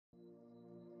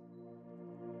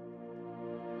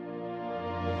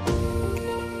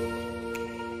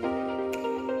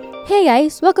Hey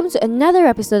guys, welcome to another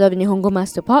episode of the Nihongo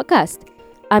Master Podcast.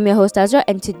 I'm your host Azra,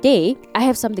 and today I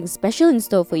have something special in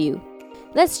store for you.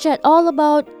 Let's chat all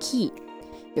about ki,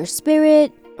 your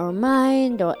spirit, or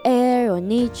mind, or air, or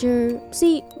nature.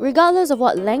 See, regardless of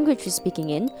what language we're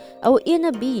speaking in, our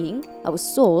inner being, our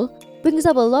soul, brings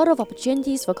up a lot of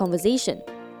opportunities for conversation,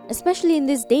 especially in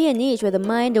this day and age where the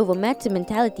mind over matter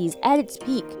mentality is at its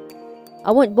peak.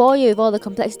 I won't bore you with all the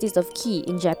complexities of ki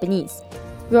in Japanese.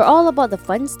 We're all about the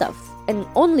fun stuff, and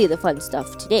only the fun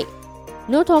stuff today.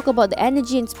 No talk about the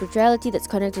energy and spirituality that's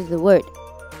connected to the word.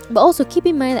 But also keep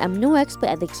in mind that I'm no expert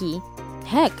at the ki.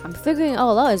 Heck, I'm figuring it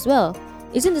all out as well.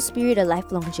 Isn't the spirit a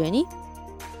lifelong journey?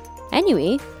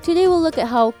 Anyway, today we'll look at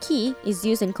how ki is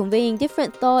used in conveying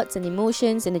different thoughts and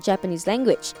emotions in the Japanese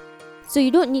language. So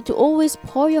you don't need to always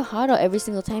pour your heart out every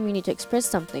single time you need to express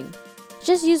something.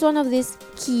 Just use one of these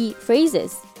ki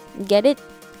phrases. Get it?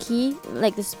 Ki,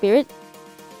 like the spirit?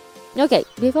 Okay,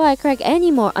 before I crack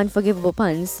any more unforgivable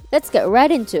puns, let's get right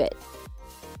into it.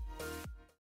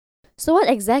 So what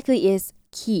exactly is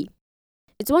ki?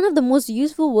 It's one of the most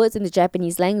useful words in the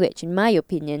Japanese language, in my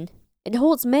opinion. It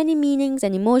holds many meanings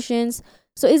and emotions,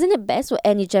 so isn't it best for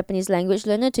any Japanese language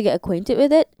learner to get acquainted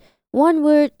with it? One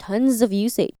word, tons of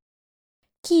usage.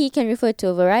 Ki can refer to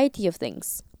a variety of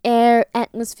things. Air,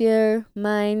 atmosphere,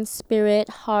 mind, spirit,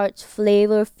 heart,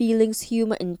 flavor, feelings,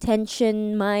 humor,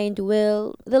 intention, mind,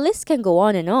 will. The list can go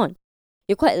on and on.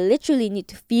 You quite literally need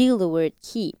to feel the word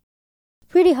ki.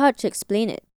 Pretty hard to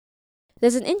explain it.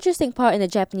 There's an interesting part in the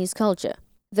Japanese culture,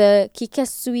 the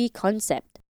kikesui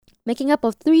concept, making up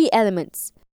of three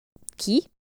elements: ki,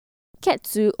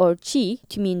 ketsu or chi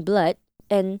to mean blood,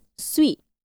 and sui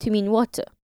to mean water.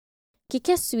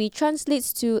 Kikesui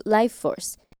translates to life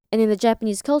force. And in the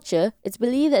Japanese culture, it's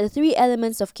believed that the three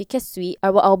elements of kikesui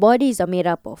are what our bodies are made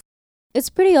up of. It's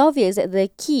pretty obvious that the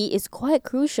ki is quite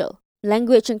crucial,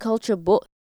 language and culture both.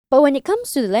 But when it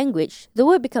comes to the language, the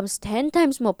word becomes 10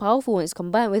 times more powerful when it's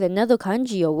combined with another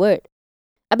kanji or word.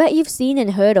 I bet you've seen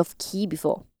and heard of ki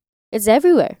before. It's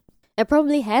everywhere. It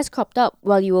probably has cropped up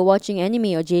while you were watching anime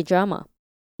or J-drama.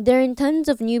 There are tons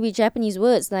of newbie Japanese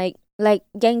words like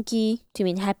genki to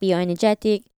mean happy or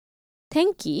energetic,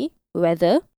 tenki,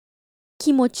 weather,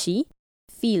 kimochi,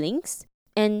 feelings,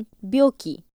 and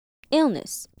byoki,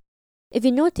 illness. If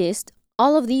you noticed,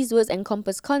 all of these words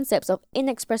encompass concepts of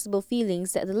inexpressible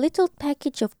feelings that the little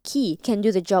package of ki can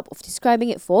do the job of describing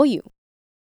it for you.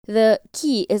 The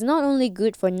ki is not only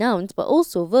good for nouns but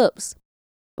also verbs.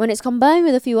 When it's combined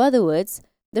with a few other words,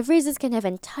 the phrases can have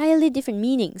entirely different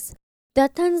meanings. There are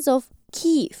tons of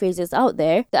ki phrases out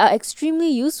there that are extremely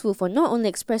useful for not only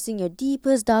expressing your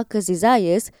deepest, darkest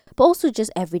desires, but also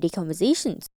just everyday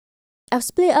conversations. I've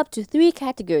split it up to 3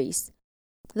 categories.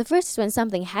 The first is when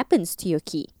something happens to your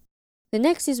ki. The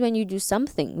next is when you do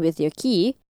something with your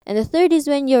ki. And the third is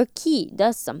when your ki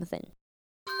does something.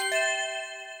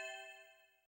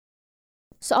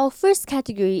 So our first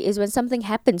category is when something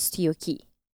happens to your ki.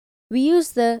 We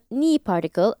use the ni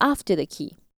particle after the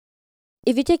ki.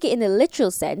 If you take it in the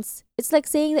literal sense, it's like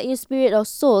saying that your spirit or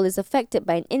soul is affected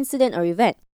by an incident or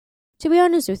event. To be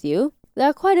honest with you, there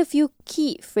are quite a few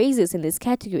ki phrases in this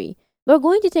category. We're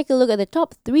going to take a look at the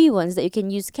top 3 ones that you can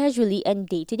use casually and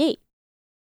day to day.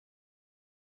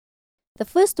 The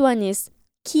first one is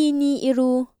ki ni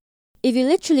iru. If you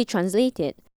literally translate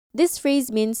it, this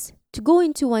phrase means to go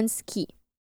into one's ki.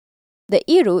 The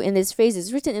iru in this phrase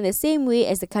is written in the same way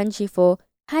as the kanji for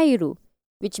hairu,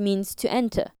 which means to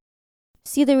enter.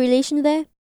 See the relation there?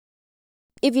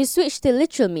 If you switch the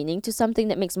literal meaning to something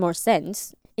that makes more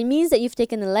sense, it means that you've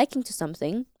taken a liking to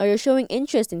something or you're showing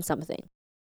interest in something.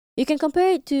 You can compare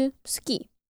it to suki,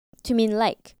 to mean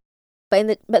like.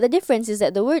 But the difference is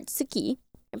that the word suki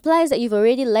implies that you've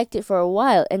already liked it for a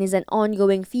while and is an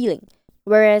ongoing feeling,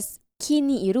 whereas ki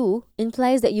ni iru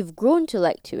implies that you've grown to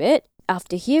like to it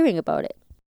after hearing about it.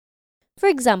 For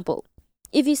example,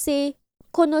 if you say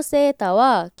kono seita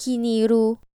wa ki ni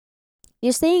iru,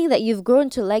 you're saying that you've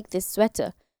grown to like this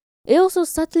sweater. It also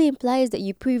subtly implies that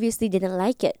you previously didn't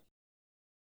like it.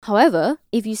 However,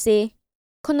 if you say,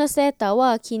 kono seita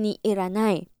wa ki ni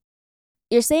iranai,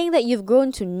 you're saying that you've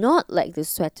grown to not like this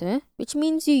sweater, which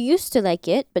means you used to like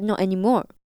it, but not anymore.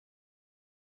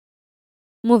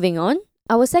 Moving on,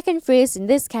 our second phrase in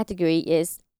this category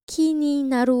is ki ni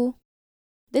naru.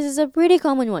 This is a pretty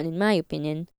common one in my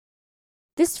opinion.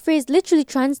 This phrase literally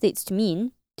translates to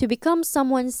mean to become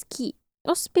someone's ki,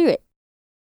 or spirit.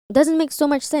 Doesn't make so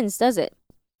much sense, does it?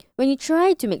 When you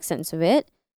try to make sense of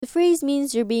it, the phrase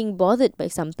means you're being bothered by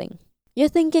something. You're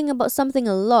thinking about something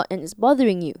a lot and it's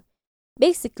bothering you.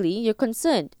 Basically, you're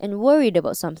concerned and worried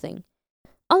about something.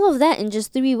 All of that in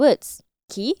just 3 words.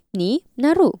 Ki, ni,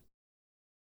 naru.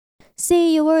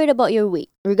 Say you're worried about your weight,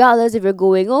 regardless if you're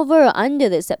going over or under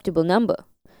the acceptable number.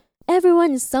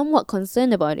 Everyone is somewhat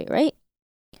concerned about it, right?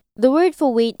 The word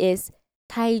for weight is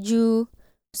taiju.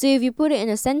 So if you put it in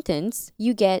a sentence,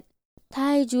 you get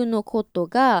taiju no koto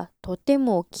ga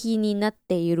totemo ki ni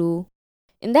natte iru.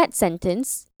 In that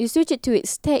sentence, you switch it to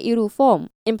its te iru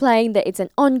form, implying that it's an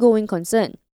ongoing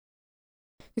concern.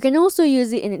 You can also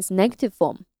use it in its negative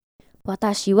form.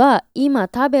 Watashi wa ima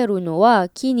taberu no wa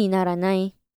ki ni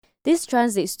naranai. This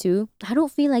translates to, I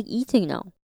don't feel like eating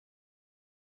now.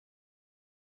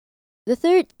 The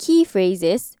third key phrase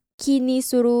is ki ni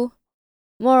suru.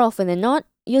 More often than not,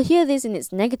 you'll hear this in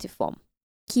its negative form.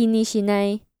 Ki ni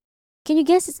shinai. Can you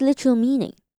guess its literal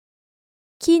meaning?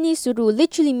 Ki ni suru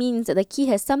literally means that the key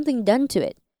has something done to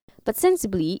it, but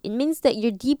sensibly, it means that you're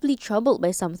deeply troubled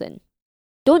by something.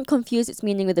 Don't confuse its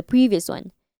meaning with the previous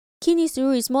one. Ki ni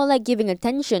suru is more like giving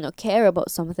attention or care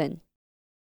about something.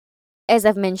 As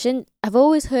I've mentioned, I've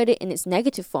always heard it in its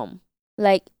negative form,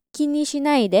 like ki ni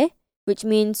shinai de, which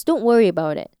means don't worry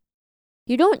about it.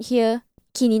 You don't hear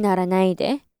ki ni naranai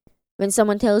de when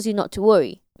someone tells you not to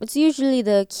worry. It's usually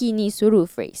the ki ni suru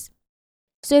phrase.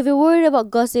 So if you're worried about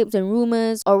gossips and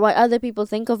rumors or what other people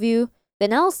think of you,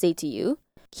 then I'll say to you,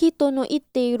 Hito no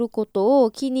itte iru koto o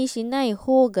ki ni shinai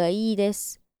hou ga ii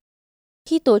desu.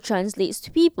 Hito translates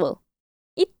to people.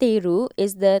 Itteiru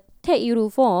is the teiru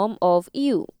form of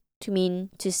iu, to mean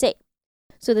to say.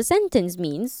 So the sentence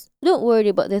means, don't worry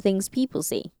about the things people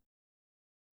say.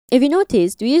 If you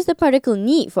noticed, we use the particle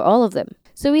ni for all of them.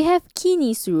 So we have ki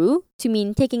ni suru to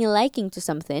mean taking a liking to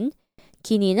something,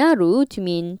 ki ni naru to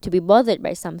mean to be bothered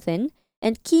by something,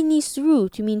 and ki ni suru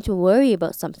to mean to worry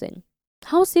about something.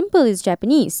 How simple is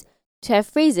Japanese to have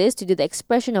phrases to do the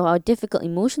expression of our difficult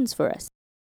emotions for us.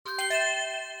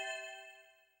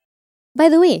 By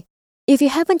the way, if you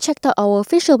haven't checked out our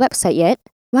official website yet,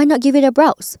 why not give it a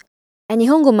browse? At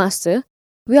Nihongo Master,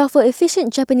 we offer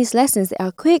efficient Japanese lessons that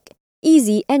are quick,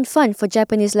 easy, and fun for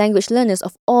Japanese language learners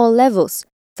of all levels,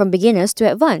 from beginners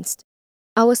to advanced.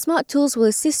 Our smart tools will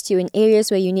assist you in areas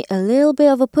where you need a little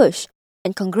bit of a push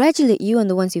and congratulate you on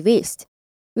the ones you've aced.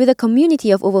 With a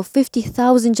community of over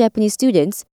 50,000 Japanese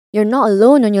students, you're not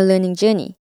alone on your learning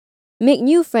journey. Make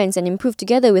new friends and improve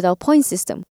together with our point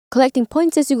system, collecting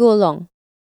points as you go along.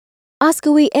 Ask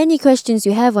away any questions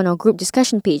you have on our group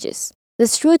discussion pages.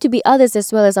 There's sure to be others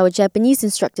as well as our Japanese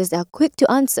instructors that are quick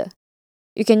to answer.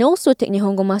 You can also take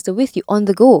Nihongo Master with you on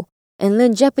the go and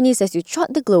learn Japanese as you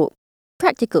trot the globe.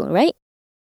 Practical, right?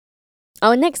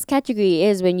 Our next category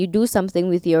is when you do something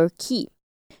with your ki.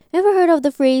 Ever heard of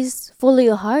the phrase, follow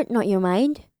your heart, not your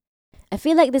mind? I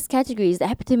feel like this category is the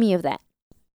epitome of that.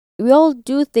 We all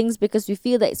do things because we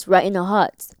feel that it's right in our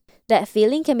hearts. That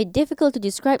feeling can be difficult to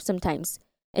describe sometimes,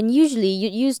 and usually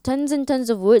you'd use tons and tons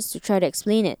of words to try to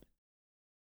explain it.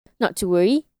 Not to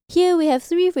worry, here we have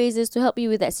 3 phrases to help you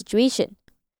with that situation.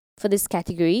 For this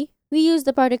category, we use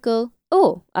the particle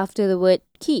o after the word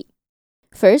ki.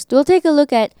 First, we'll take a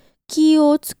look at ki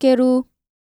o tsukeru.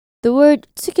 The word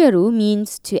tsukeru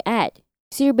means to add.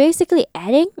 So you're basically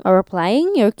adding or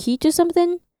applying your ki to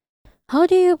something. How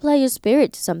do you apply your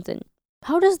spirit to something?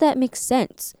 How does that make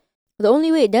sense? The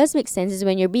only way it does make sense is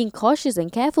when you're being cautious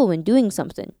and careful when doing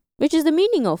something, which is the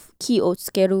meaning of ki o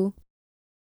tsukeru.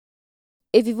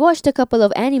 If you've watched a couple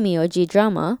of anime or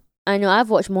J-drama, I know I've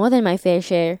watched more than my fair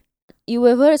share, you will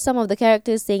have heard some of the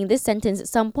characters saying this sentence at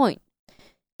some point.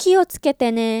 Ki o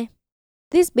tsukete ne.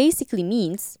 This basically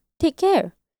means, take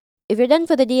care. If you're done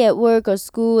for the day at work or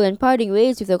school and parting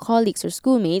ways with your colleagues or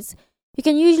schoolmates, you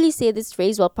can usually say this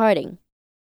phrase while parting.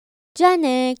 Ja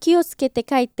ne, ki o tsukete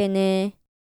kaite ne.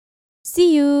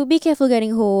 See you, be careful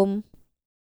getting home.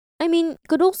 I mean, it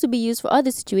could also be used for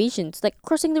other situations, like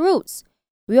crossing the roads.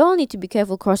 We all need to be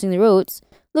careful crossing the roads.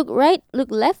 Look right, look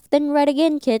left, then right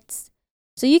again, kids.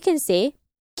 So you can say,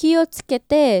 ki o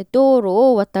tsukete douro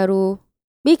o wataru.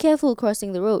 Be careful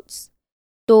crossing the roads.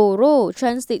 Douro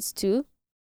translates to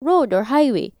road or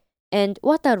highway, and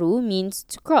wataru means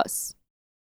to cross.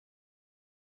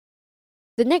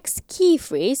 The next key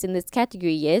phrase in this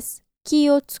category is ki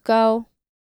o tsukau.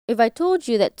 If I told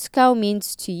you that tsukau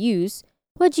means to use,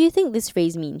 what do you think this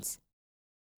phrase means?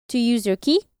 To use your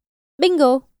ki?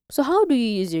 Bingo! So how do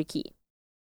you use your ki?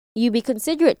 You be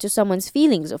considerate to someone's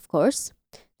feelings, of course.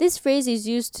 This phrase is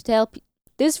used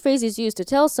to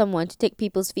tell someone to take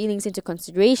people's feelings into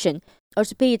consideration or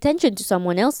to pay attention to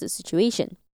someone else's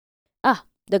situation.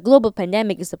 The global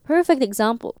pandemic is a perfect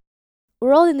example.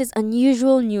 We're all in this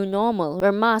unusual new normal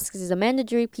where masks is a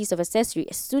mandatory piece of accessory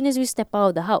as soon as we step out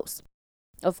of the house.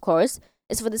 Of course,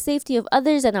 it's for the safety of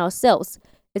others and ourselves.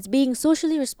 It's being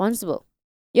socially responsible.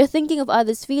 You're thinking of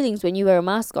others' feelings when you wear a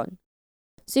mask on.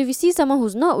 So if you see someone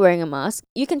who's not wearing a mask,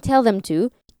 you can tell them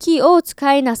to ki o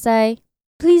tsukai nasai.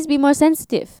 Please be more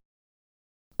sensitive.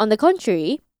 On the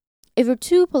contrary, if you're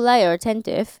too polite or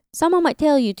attentive, someone might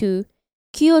tell you to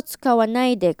ki o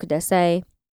tsukawanai de kudasai.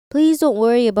 Please don't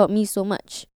worry about me so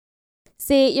much.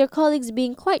 Say your colleagues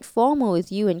being quite formal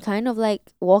with you and kind of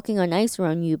like walking on ice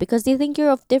around you because they think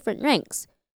you're of different ranks.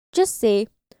 Just say,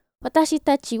 私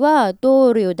たちは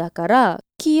同僚だから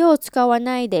気を使わ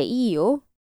ないでいいよ.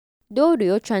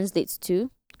 Doryo translates to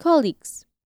colleagues.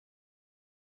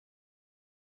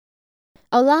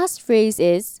 Our last phrase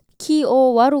is ki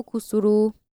o waruku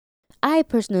suru. I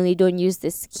personally don't use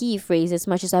this ki phrase as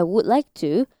much as I would like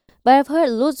to, but I've heard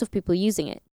loads of people using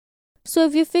it. So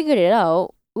if you figured it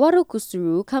out, waruku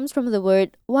suru comes from the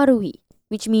word warui,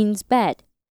 which means bad.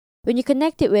 When you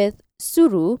connect it with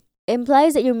suru, it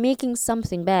implies that you're making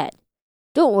something bad.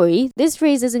 Don't worry, this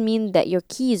phrase doesn't mean that your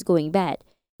ki is going bad.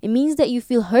 It means that you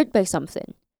feel hurt by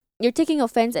something. You're taking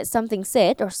offense at something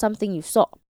said or something you saw.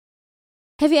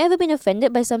 Have you ever been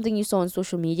offended by something you saw on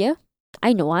social media?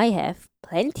 I know I have,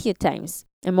 plenty of times,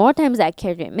 and more times than I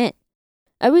care to admit.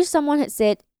 I wish someone had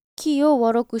said, ki o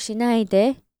waroku shinai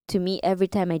de, to me every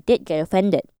time I did get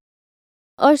offended.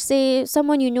 Or say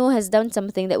someone you know has done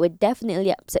something that would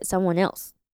definitely upset someone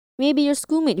else. Maybe your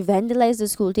schoolmate vandalized the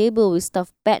school table with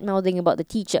stuff bad-mouthing about the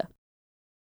teacher.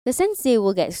 The sensei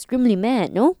will get extremely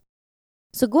mad, no?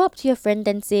 So go up to your friend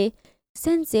and say,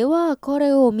 Sensei wa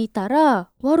kore o mitara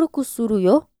waruku suru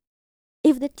yo.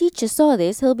 If the teacher saw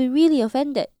this, he'll be really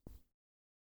offended.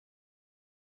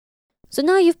 So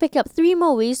now you've picked up 3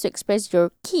 more ways to express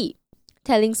your ki.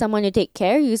 Telling someone to take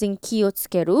care using ki o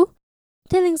tsukeru,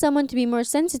 telling someone to be more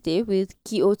sensitive with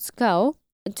ki o tsukao,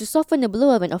 and to soften the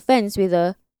blow of an offense with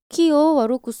a ki o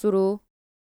waruku suru.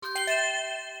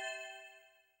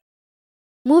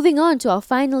 Moving on to our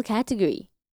final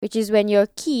category, which is when your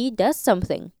ki does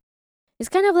something. It's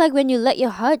kind of like when you let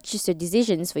your heart choose your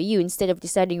decisions for you instead of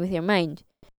deciding with your mind.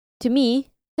 To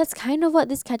me, that's kind of what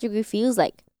this category feels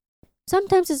like.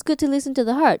 Sometimes it's good to listen to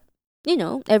the heart,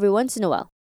 every once in a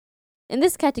while. In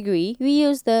this category, we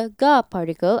use the ga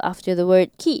particle after the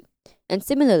word ki, and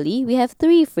similarly, we have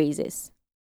 3 phrases.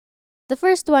 The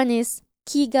first one is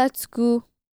ki ga tsuku.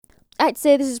 I'd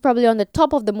say this is probably on the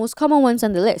top of the most common ones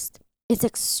on the list. It's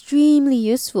extremely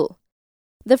useful.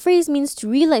 The phrase means to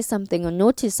realize something or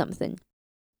notice something.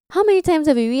 How many times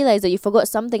have you realized that you forgot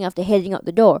something after heading out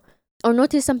the door? Or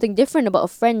noticed something different about a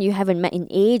friend you haven't met in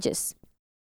ages?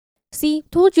 See,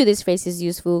 told you this phrase is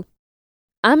useful.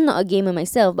 I'm not a gamer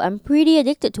myself, but I'm pretty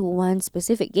addicted to one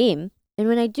specific game. And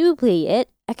when I do play it,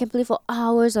 I can play for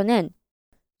hours on end.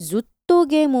 ずっと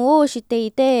ゲームをして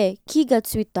いて、気が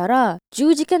ついたら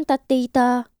10時間経ってい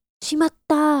た。しまっ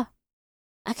た。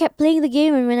I kept playing the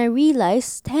game and when I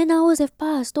realized 10 hours have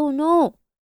passed. Oh no.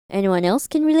 Anyone else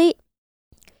can relate?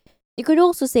 You could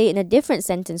also say it in a different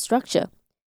sentence structure.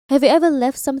 Have you ever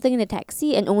left something in a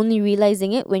taxi and only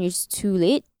realizing it when it's too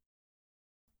late?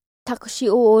 タクシ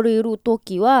ーを降りると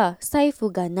きは財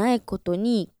布がないこと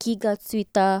に気がつい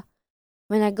た。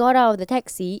When I got out of the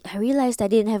taxi, I realized I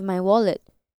didn't have my wallet.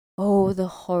 Oh, the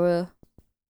horror.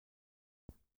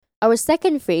 Our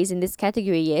second phrase in this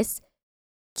category is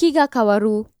気が変わ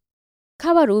る.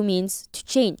 Kawaru means to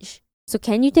change. So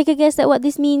can you take a guess at what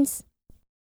this means?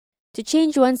 To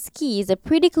change one's ki is a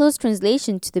pretty close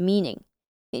translation to the meaning.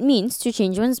 It means to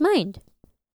change one's mind.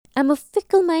 I'm a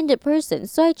fickle-minded person,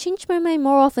 so I change my mind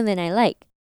more often than I like.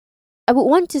 I would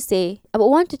want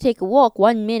to take a walk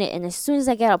 1 minute and as soon as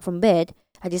I get up from bed,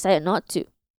 I decided not to.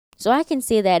 So I can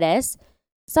say that as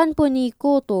散歩に行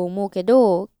こうと思うけ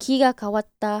ど、気が変わっ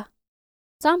た.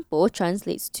 Sanpo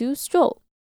translates to stroll.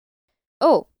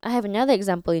 Oh, I have another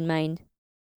example in mind.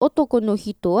 男の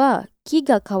人は気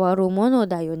が変わるもの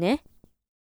だよね.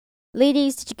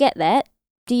 Ladies, did you get that?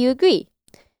 Do you agree?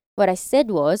 What I said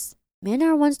was, men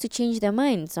are ones to change their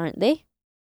minds, aren't they?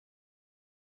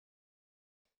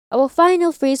 Our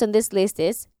final phrase on this list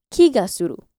is 気がす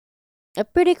る. A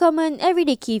pretty common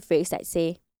everyday ki phrase, I'd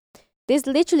say. This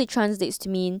literally translates to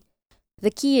mean the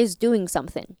ki is doing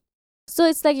something. So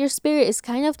it's like your spirit is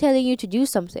kind of telling you to do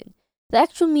something. The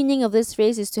actual meaning of this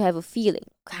phrase is to have a feeling,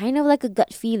 kind of like a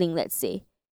gut feeling, let's say.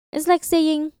 It's like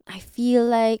saying, I feel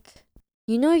like,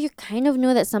 you kind of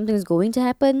know that something's going to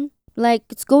happen. Like,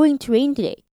 it's going to rain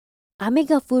today. 雨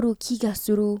が降る気が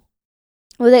する.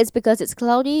 Whether it's because it's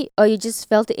cloudy or you just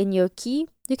felt it in your ki,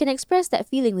 you can express that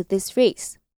feeling with this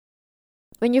phrase.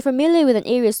 When you're familiar with an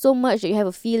area so much that you have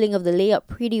a feeling of the layout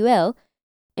pretty well,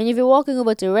 and if you're walking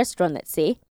over to a restaurant, let's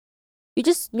say, you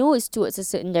just know it's towards a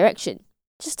certain direction.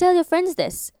 Just tell your friends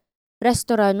this. レス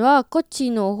トランはこっち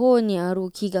の方にある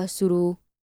気がする.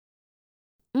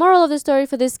 Moral of the story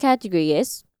for this category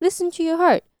is, listen to your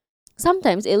heart.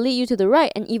 Sometimes it'll lead you to the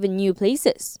right and even new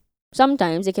places.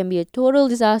 Sometimes it can be a total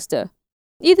disaster.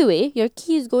 Either way, your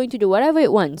key is going to do whatever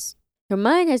it wants. Your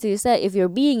mind has to decide if your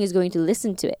being is going to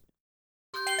listen to it.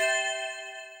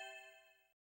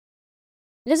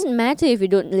 It doesn't matter if you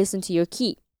don't listen to your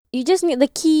key. You just need the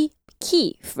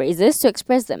key phrases to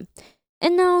express them.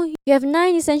 And now, you have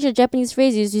 9 essential Japanese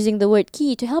phrases using the word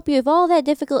key to help you with all that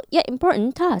difficult yet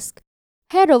important task.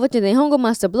 Head over to the Nihongo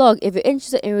Master blog if you're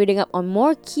interested in reading up on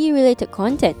more key-related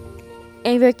content.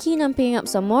 And if you're keen on picking up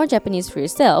some more Japanese for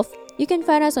yourself, you can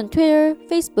find us on Twitter,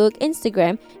 Facebook,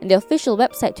 Instagram, and the official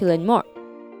website to learn more.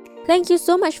 Thank you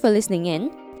so much for listening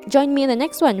in. Join me in the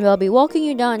next one where I'll be walking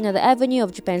you down another avenue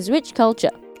of Japan's rich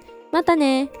culture. Mata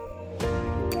ne!